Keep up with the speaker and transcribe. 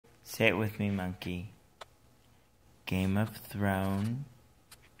Say it with me, monkey. Game of Thrones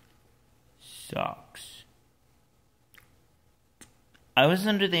sucks. I was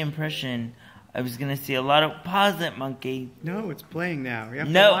under the impression I was gonna see a lot of... Pause it, monkey. No, it's playing now. You have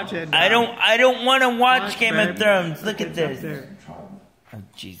to No, watch it now. I don't want to watch Game babe. of Thrones. Look at It's up this. there. Oh,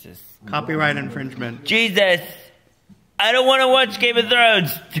 Jesus. Copyright infringement. Jesus. I don't want to watch Game of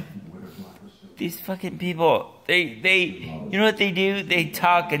Thrones. These fucking people. They, you know what they do? They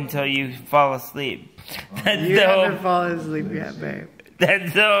talk until you fall asleep. That's You the haven't whole, fallen asleep yet, babe.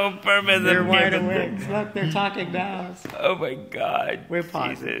 that's the whole purpose They're of wide Game of awake. Thrones. Look, they're talking now. Oh my God. We'll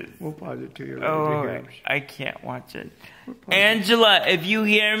pause Jesus. it. We'll pause it till you're ready Oh, to hear. I can't watch it. Angela, if you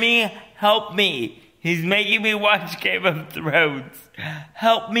hear me, help me. He's making me watch Game of Thrones.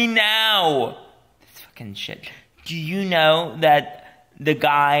 Help me now. This fucking shit. Do you know that the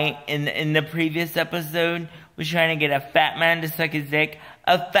guy in the previous episode was trying to get a fat man to suck his dick?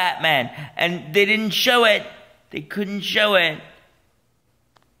 A fat man. And they didn't show it. They couldn't show it.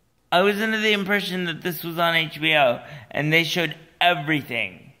 I was under the impression that this was on HBO, and they showed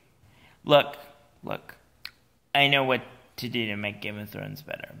everything. Look. I know what to do to make Game of Thrones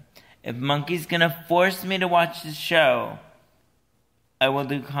better. If Monkey's gonna force me to watch the show, I will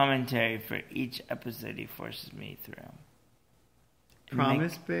do commentary for each episode he forces me through.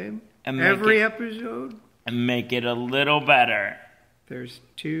 Promise, babe? and make Every it- episode? And make it a little better. There's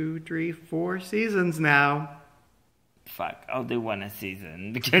 2, 3, 4 seasons now. Fuck, I'll do one a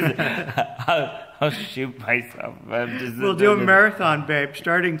season because I'll shoot myself. We'll do a marathon, babe,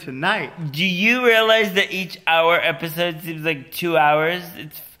 starting tonight. Do you realize that each hour episode seems like 2 hours?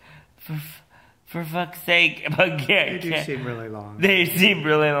 It's for fuck's sake. But They do seem really long. They seem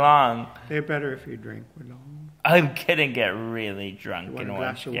really long. They're better if you drink with them. I'm gonna get really drunk You want and a watch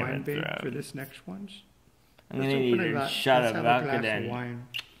glass of Game wine, of babe, for Thrones. this next one? I'm gonna Let's need open a glass- shot let's of have a vodka glass of then. wine.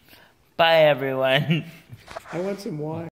 Bye, everyone. I want some wine.